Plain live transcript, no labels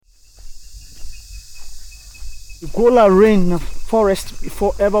Gola rainforest,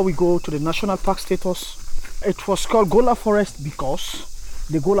 before ever we go to the national park status, it was called Gola Forest because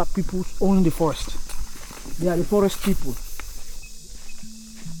the Gola people own the forest. They are the forest people.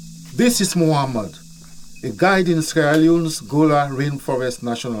 This is Muhammad, a guide in Sierra Leone's Gola Rainforest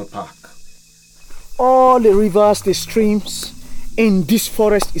National Park. All the rivers, the streams in this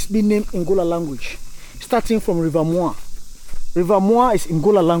forest is being named in Gola language, starting from River Moa. River Moa is in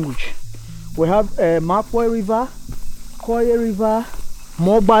Gola language. We have Mapwe River, Koye River,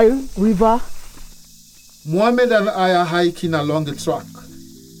 Mobile River. Mohammed and I are hiking along the track,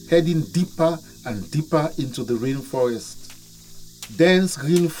 heading deeper and deeper into the rainforest. Dense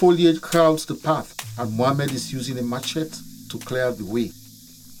green foliage crowds the path, and Mohammed is using a machete to clear the way.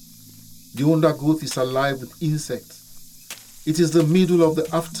 The undergrowth is alive with insects. It is the middle of the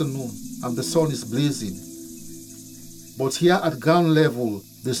afternoon and the sun is blazing. But here at ground level,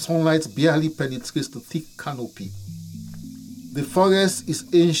 the sunlight barely penetrates the thick canopy. The forest is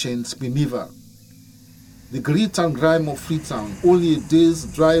ancient primeval. The grit and grime of Freetown, only a day's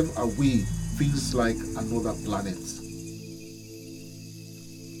drive away, feels like another planet.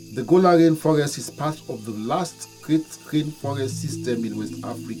 The Gola rainforest is part of the last great rainforest system in West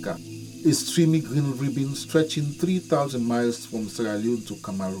Africa, a streamy green ribbon stretching 3,000 miles from Sierra Leone to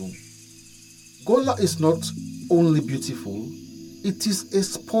Cameroon. Gola is not only beautiful, it is a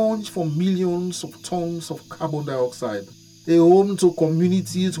sponge for millions of tons of carbon dioxide, a home to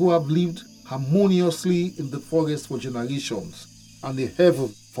communities who have lived harmoniously in the forest for generations, and a heaven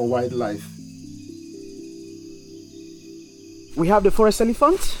for wildlife. We have the forest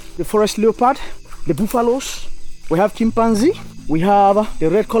elephant, the forest leopard, the buffaloes. We have chimpanzee. We have the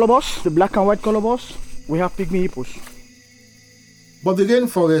red colobus, the black and white colobus. We have pygmy hippos. But the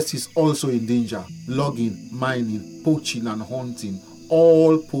rainforest is also in danger. Logging, mining, poaching and hunting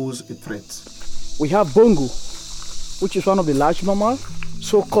all pose a threat. We have bongo, which is one of the large mammals.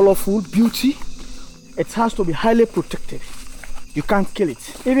 So colorful, beauty. It has to be highly protected. You can't kill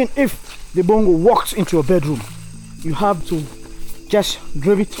it. Even if the bongo walks into your bedroom, you have to just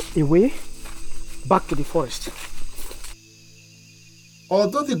drive it away back to the forest.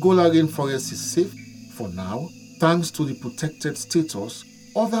 Although the Gola rainforest is safe for now, thanks to the protected status,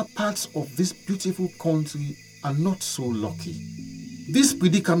 other parts of this beautiful country are not so lucky. This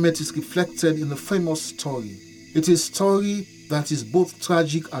predicament is reflected in a famous story. It is a story that is both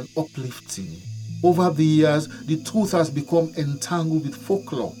tragic and uplifting. Over the years, the truth has become entangled with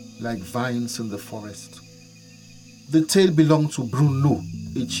folklore like vines in the forest. The tale belonged to Bruno,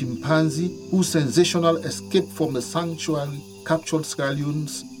 a chimpanzee whose sensational escape from the sanctuary captured Sierra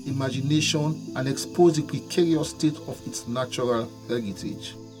Leone's imagination and exposed the precarious state of its natural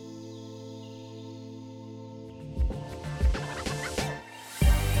heritage.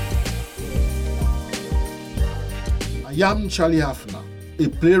 I am Charlie Hafner, a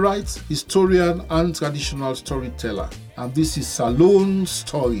playwright, historian, and traditional storyteller, and this is Salone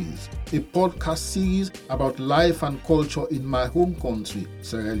Stories, a podcast series about life and culture in my home country,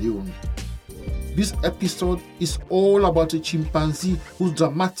 Sierra Leone. This episode is all about a chimpanzee whose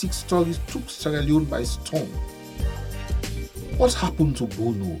dramatic stories took Sierra Leone by storm. What happened to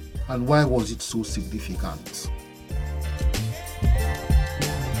Bruno, and why was it so significant?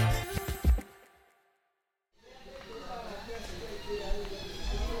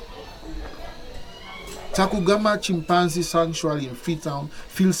 Takugama Chimpanzee Sanctuary in Freetown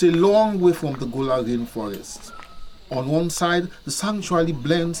feels a long way from the Gola rainforest. On one side, the sanctuary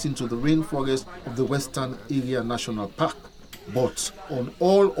blends into the rainforest of the Western Area National Park, but on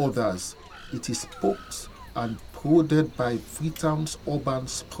all others, it is poked and prodded by Freetown's urban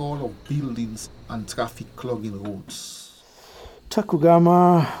sprawl of buildings and traffic-clogging roads.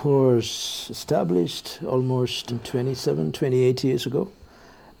 Takugama was established almost 28 years ago,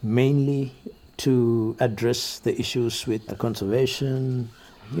 mainly to address the issues with conservation,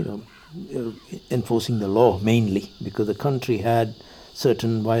 enforcing the law mainly, because the country had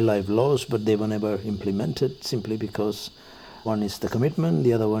certain wildlife laws, but they were never implemented simply because one is the commitment,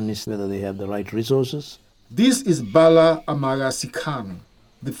 the other one is whether they have the right resources. This is Bala Amarasikan,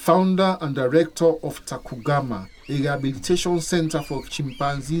 the founder and director of Takugama, a rehabilitation center for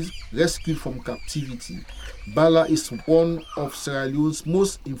chimpanzees rescued from captivity. Bala is one of Sierra Leone's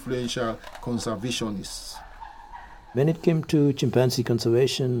most influential conservationists. When it came to chimpanzee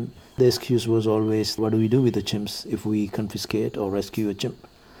conservation, the excuse was always, what do we do with the chimps if we confiscate or rescue a chimp?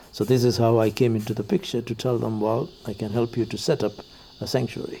 So this is how I came into the picture, to tell them, well, I can help you to set up a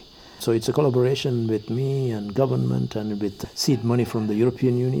sanctuary. So it's a collaboration with me and government and with seed money from the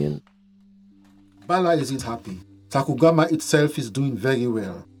European Union. Bala isn't happy. Takugama itself is doing very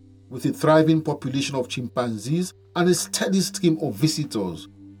well. with a thriving population of chimpanzees and a steady stream of visitors.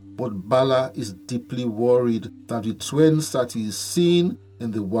 But Bala is deeply worried that the trends that he is seeing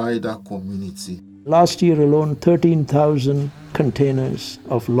in the wider community. Last year alone, 13,000 containers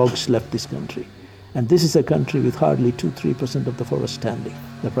of logs left this country. And this is a country with hardly 2-3% of the forest standing,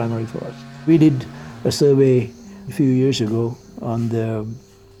 the primary forest. We did a survey a few years ago on the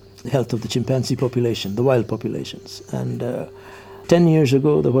health of the chimpanzee population, the wild populations. And 10 years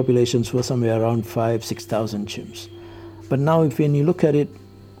ago, the populations were somewhere around 5,000-6,000 chimps. But now when you look at it,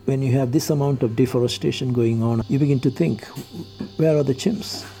 when you have this amount of deforestation going on, you begin to think, where are the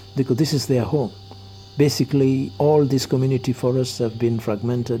chimps? Because this is their home. Basically, all these community forests have been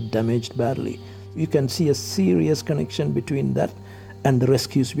fragmented, damaged badly. You can see a serious connection between that and the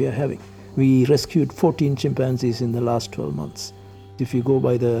rescues we are having. We rescued 14 chimpanzees in the last 12 months. If you go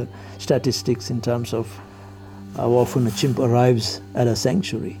by the statistics in terms of how often a chimp arrives at a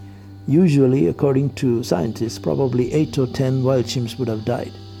sanctuary, usually, according to scientists, probably 8 or 10 wild chimps would have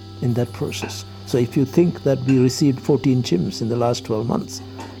died in that process. So if you think that we received 14 chimps in the last 12 months,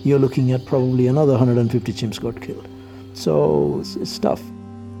 you're looking at probably another 150 chimps got killed. So it's tough.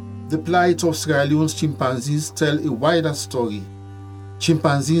 The plight of Sierra Leone's chimpanzees tell a wider story.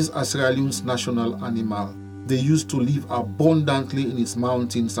 Chimpanzees are Sierra Leone's national animal. They used to live abundantly in its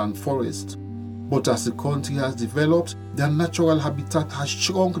mountains and forests. But as the country has developed, their natural habitat has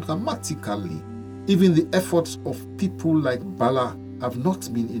shrunk dramatically. Even the efforts of people like Bala have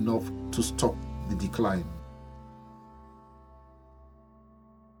not been enough to stop the decline.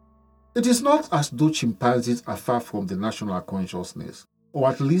 It is not as though chimpanzees are far from the national consciousness, or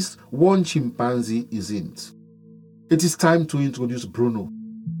at least one chimpanzee isn't. It is time to introduce Bruno.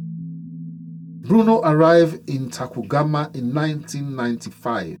 Bruno arrived in Takugama in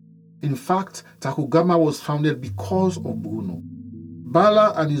 1995. In fact, Takugama was founded because of Bruno.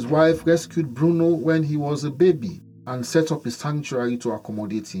 Bala and his wife rescued Bruno when he was a baby and set up a sanctuary to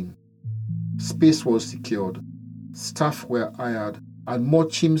accommodate him. Space was secured, staff were hired, and more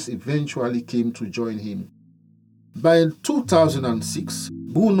chimps eventually came to join him. By 2006,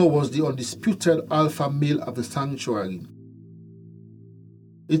 Bruno was the undisputed alpha male of the sanctuary.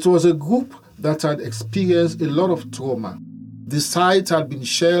 It was a group that had experienced a lot of trauma. The site had been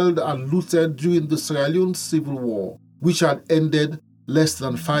shelled and looted during the Sierra Leone Civil War, which had ended less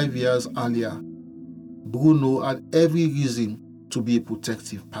than 5 years earlier. Bruno had every reason to be a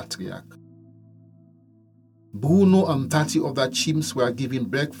protective patriarch. Bruno and 30 other chimps were given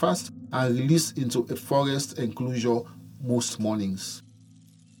breakfast and released into a forest enclosure most mornings.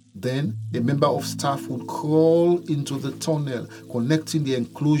 Then, a member of staff would crawl into the tunnel connecting the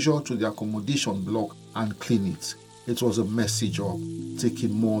enclosure to the accommodation block and clean it. It was a messy job,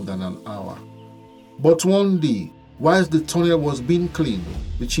 taking more than an hour. But one day, whilst the tunnel was being cleaned,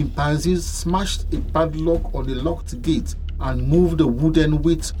 the chimpanzees smashed a padlock on the locked gate and moved the wooden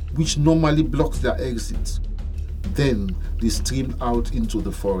weight which normally blocks their exit. Then they streamed out into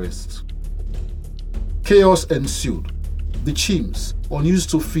the forest. Chaos ensued. The chimps, unused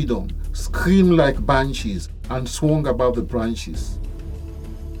to freedom, screamed like banshees and swung about the branches.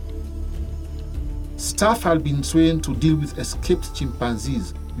 Staff had been trained to deal with escaped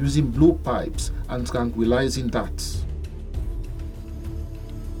chimpanzees using blowpipes and tranquilizing darts.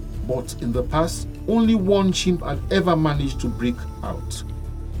 But in the past, only one chimp had ever managed to break out.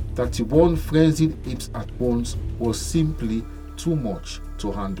 31 frenzied apes at once was simply too much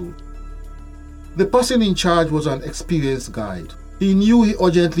to handle. The person in charge was an experienced guide. He knew he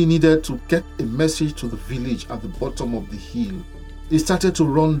urgently needed to get a message to the village at the bottom of the hill. He started to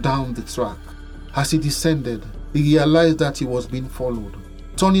run down the track. As he descended, he realized that he was being followed.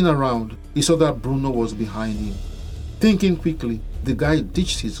 Turning around, he saw that Bruno was behind him. Thinking quickly, the guy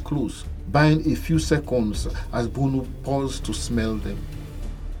ditched his clothes, buying a few seconds as Bruno paused to smell them.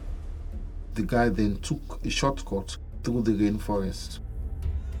 The guy then took a shortcut through the rainforest.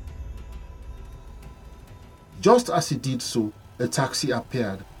 Just as he did so, a taxi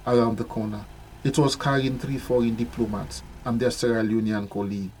appeared around the corner. It was carrying 3 foreign diplomats and their Sierra Leonean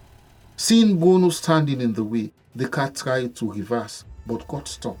colleague. Seeing Bruno standing in the way, the car tried to reverse but got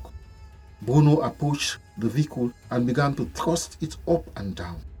stuck. Bruno approached the vehicle and began to thrust it up and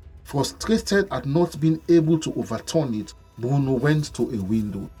down. Frustrated at not being able to overturn it, Bruno went to a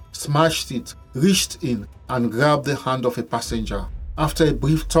window, smashed it, reached in and grabbed the hand of a passenger. After a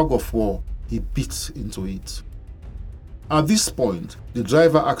brief tug of war, he bit into it. At this point, the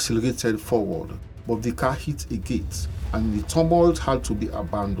driver accelerated forward, but the car hit a gate and the tumult had to be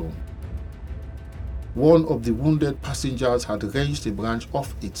abandoned. One of the wounded passengers had wrenched a branch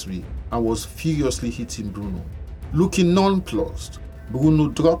off a tree and was furiously hitting Bruno. Looking nonplussed, Bruno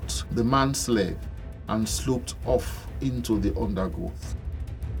dropped the man's leg and sloped off into the undergrowth.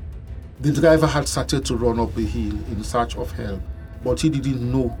 The driver had started to run up a hill in search of help, but he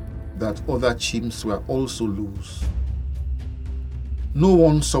didn't know that other chimps were also loose. No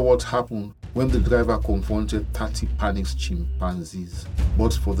one saw what happened when the driver confronted 30 panicked chimpanzees,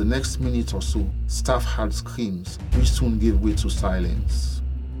 but for the next minute or so, staff heard screams which soon gave way to silence.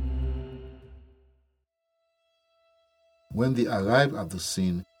 When they arrived at the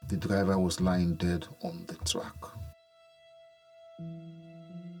scene, the driver was lying dead on the track.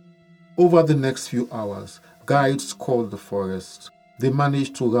 Over the next few hours, guides called the forest. They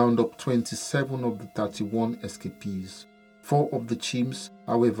managed to round up 27 of the 31 escapees. 4 of the chimps,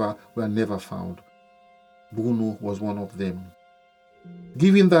 however, were never found. Bruno was one of them.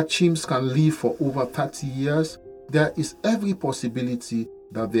 Given that chimps can live for over 30 years, there is every possibility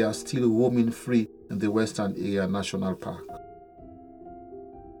that they are still roaming free in the Western Area National Park.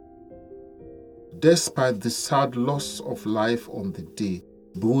 Despite the sad loss of life on the day,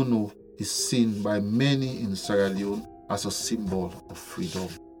 Bruno is seen by many in Sierra Leone as a symbol of freedom.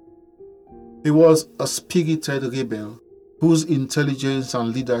 He was a spirited rebel whose intelligence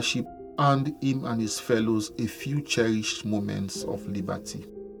and leadership earned him and his fellows a few cherished moments of liberty.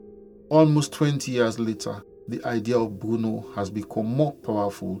 Almost 20 years later, the idea of Bruno has become more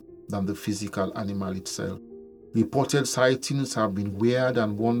powerful than the physical animal itself. Reported sightings have been weird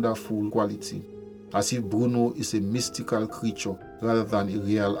and wonderful quality, as if Bruno is a mystical creature rather than a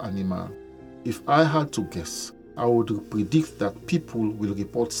real animal. If I had to guess, I would predict that people will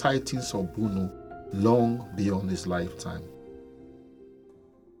report sightings of Bruno long beyond his lifetime.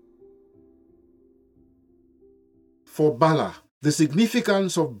 For Bala, the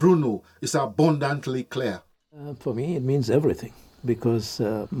significance of Bruno is abundantly clear. For me, it means everything, because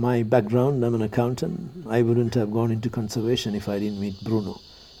my background, I'm an accountant. I wouldn't have gone into conservation if I didn't meet Bruno.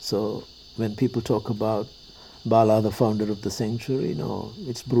 So when people talk about Bala, the founder of the sanctuary, no,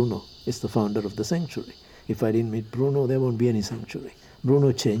 it's Bruno. It's the founder of the sanctuary. If I didn't meet Bruno, there won't be any sanctuary.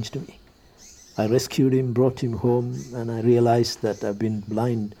 Bruno changed me. I rescued him, brought him home, and I realized that I've been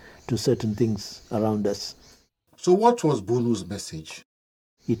blind to certain things around us. So what was Bruno's message?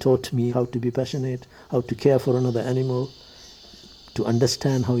 He taught me how to be passionate, how to care for another animal, to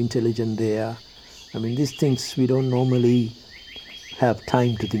understand how intelligent they are. I mean, these things we don't normally have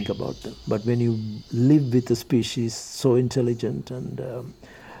time to think about them. But when you live with a species so intelligent and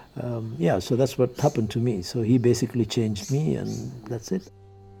so that's what happened to me. So he basically changed me, and that's it.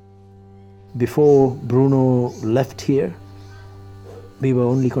 Before Bruno left here, we were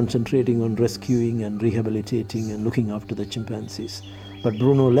only concentrating on rescuing and rehabilitating and looking after the chimpanzees. But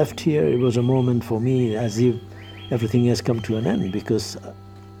Bruno left here, it was a moment for me as if everything has come to an end, because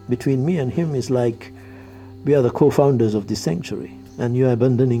between me and him is like we are the co-founders of this sanctuary, and you're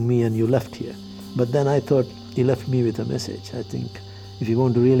abandoning me and you left here. But then I thought he left me with a message. I think if you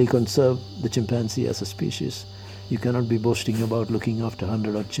want to really conserve the chimpanzee as a species, you cannot be boasting about looking after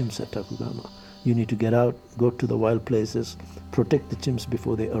 100 odd chimps at Takugama. You need to get out, go to the wild places, protect the chimps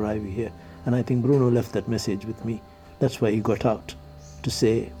before they arrive here. And I think Bruno left that message with me. That's why he got out, to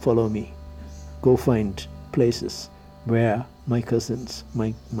say, follow me. Go find places where my cousins,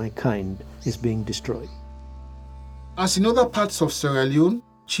 my kind, is being destroyed. As in other parts of Sierra Leone,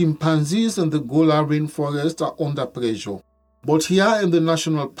 chimpanzees in the Gola rainforest are under pressure. But here in the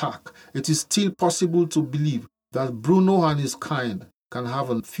national park, it is still possible to believe that Bruno and his kind can have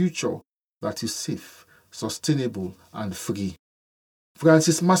a future that is safe, sustainable, and free.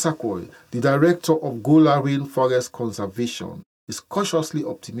 Francis Massaquoi, the director of Gola Rainforest Conservation, is cautiously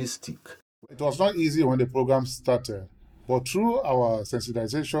optimistic. It was not easy when the program started, but through our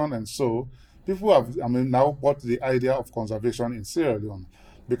sensitization and so, people have now bought the idea of conservation in Sierra Leone.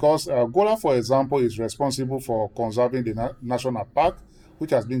 Because Gola, for example, is responsible for conserving the national park,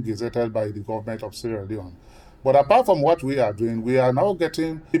 which has been gazetted by the government of Sierra Leone. But apart from what we are doing, we are now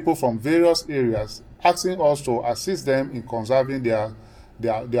getting people from various areas asking us to assist them in conserving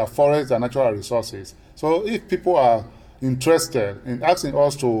their forests and natural resources. So if people are interested in asking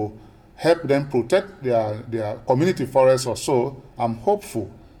us to help them protect their community forests or so, I'm hopeful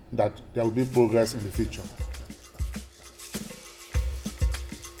that there will be progress in the future.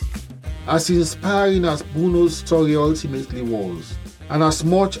 As inspiring as Bruno's story ultimately was, and as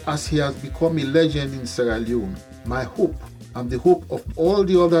much as he has become a legend in Sierra Leone, my hope, and the hope of all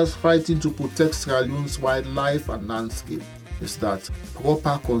the others fighting to protect Sierra Leone's wildlife and landscape, is that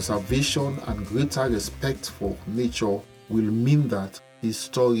proper conservation and greater respect for nature will mean that his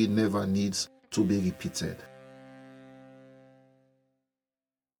story never needs to be repeated.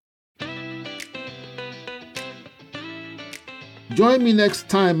 Join me next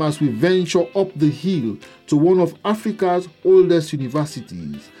time as we venture up the hill to one of Africa's oldest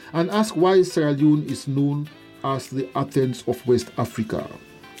universities and ask why Sierra Leone is known as the Athens of West Africa.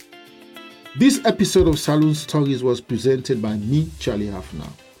 This episode of Saloon Stories was presented by me, Charlie Hafner.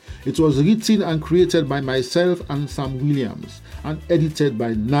 It was written and created by myself and Sam Williams and edited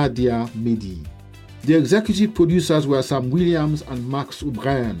by Nadia Mehdi. The executive producers were Sam Williams and Max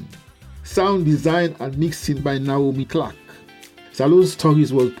O'Brien. Sound design and mixing by Naomi Clark. Saloon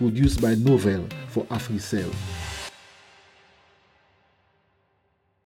Stories was produced by Novel for AfriCell.